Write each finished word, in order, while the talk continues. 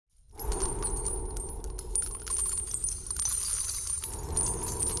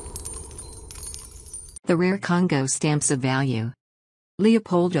The rare Congo stamps of value.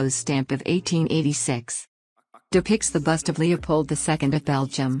 Leopoldo's stamp of 1886 depicts the bust of Leopold II of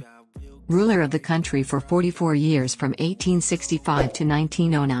Belgium, ruler of the country for 44 years from 1865 to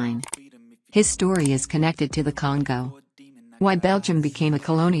 1909. His story is connected to the Congo. Why Belgium became a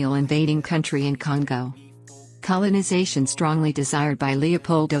colonial invading country in Congo. Colonization strongly desired by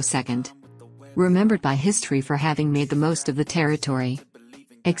Leopold II. Remembered by history for having made the most of the territory.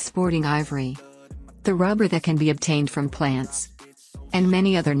 Exporting ivory, the rubber that can be obtained from plants, and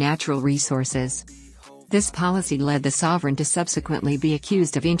many other natural resources. This policy led the sovereign to subsequently be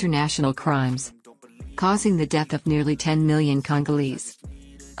accused of international crimes, causing the death of nearly 10 million Congolese.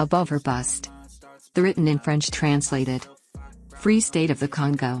 Above her bust. The written in French translated. Free State of the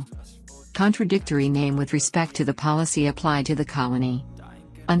Congo. Contradictory name with respect to the policy applied to the colony.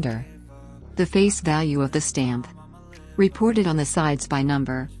 Under. The face value of the stamp. Reported on the sides by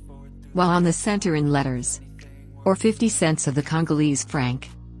number, while on the center in letters. Or 50 cents of the Congolese franc.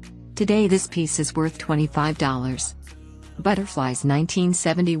 Today this piece is worth $25. Butterflies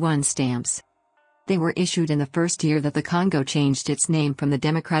 1971 stamps. They were issued in the first year that the Congo changed its name from the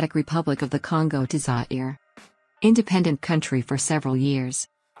Democratic Republic of the Congo to Zaire. Independent country for several years.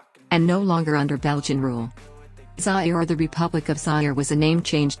 And no longer under Belgian rule. Zaire or the Republic of Zaire was a name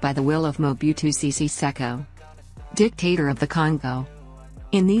changed by the will of Mobutu Sese Seko, dictator of the Congo.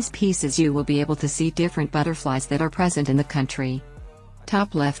 In these pieces you will be able to see different butterflies that are present in the country.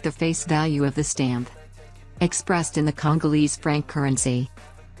 Top left, the face value of the stamp. Expressed in the Congolese franc currency.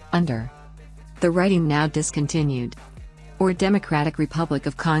 Under. The writing now discontinued. Or Democratic Republic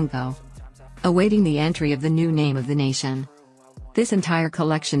of Congo. Awaiting the entry of the new name of the nation. This entire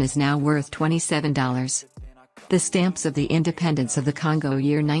collection is now worth $27. The stamps of the independence of the Congo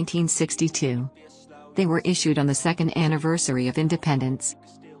year 1962. They were issued on the second anniversary of independence.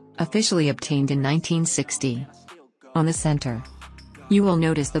 Officially obtained in 1960. On the center, you will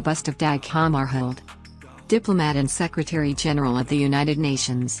notice the bust of Dag Hammarskjöld, diplomat and Secretary General of the United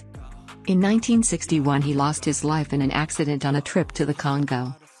Nations. In 1961 he lost his life in an accident on a trip to the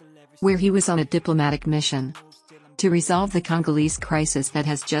Congo, where he was on a diplomatic mission to resolve the Congolese crisis that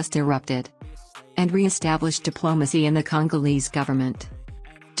has just erupted, and re-establish diplomacy in the Congolese government.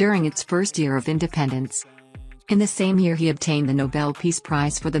 During its first year of independence. In the same year he obtained the Nobel Peace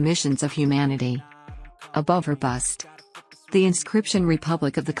Prize for the missions of humanity. Above her bust. The inscription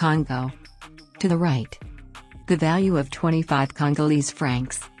Republic of the Congo. To the right. The value of 25 Congolese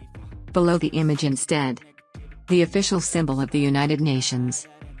francs. Below the image instead. The official symbol of the United Nations.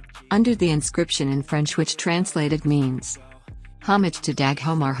 Under the inscription in French which translated means homage to Dag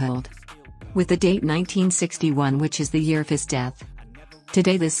Hammarskjöld. With the date 1961 which is the year of his death.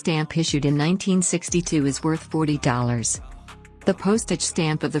 Today this stamp issued in 1962 is worth $40. The postage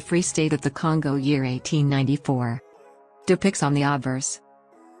stamp of the Free State of the Congo year 1894. Depicts on the obverse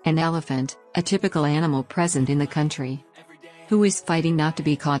an elephant, a typical animal present in the country, who is fighting not to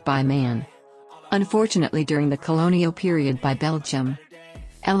be caught by man. Unfortunately during the colonial period by Belgium,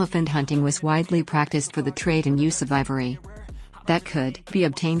 elephant hunting was widely practiced for the trade and use of ivory that could be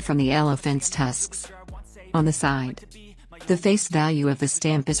obtained from the elephant's tusks. On the side, the face value of the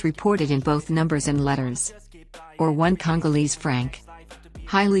stamp is reported in both numbers and letters. Or 1 Congolese franc.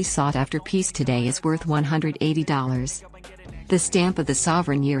 Highly sought after piece today is worth $180. The stamp of the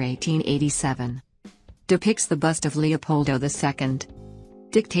sovereign year 1887. Depicts the bust of Leopoldo II.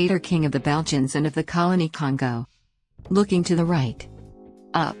 Dictator king of the Belgians and of the colony Congo. Looking to the right.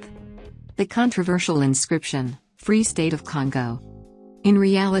 Up. The controversial inscription, Free State of Congo. In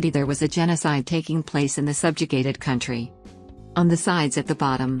reality there was a genocide taking place in the subjugated country. On the sides at the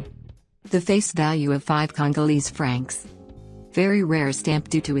bottom. The face value of 5 Congolese francs. Very rare stamp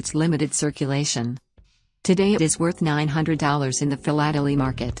due to its limited circulation. Today it is worth $900 in the philately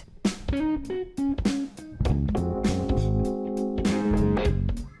market.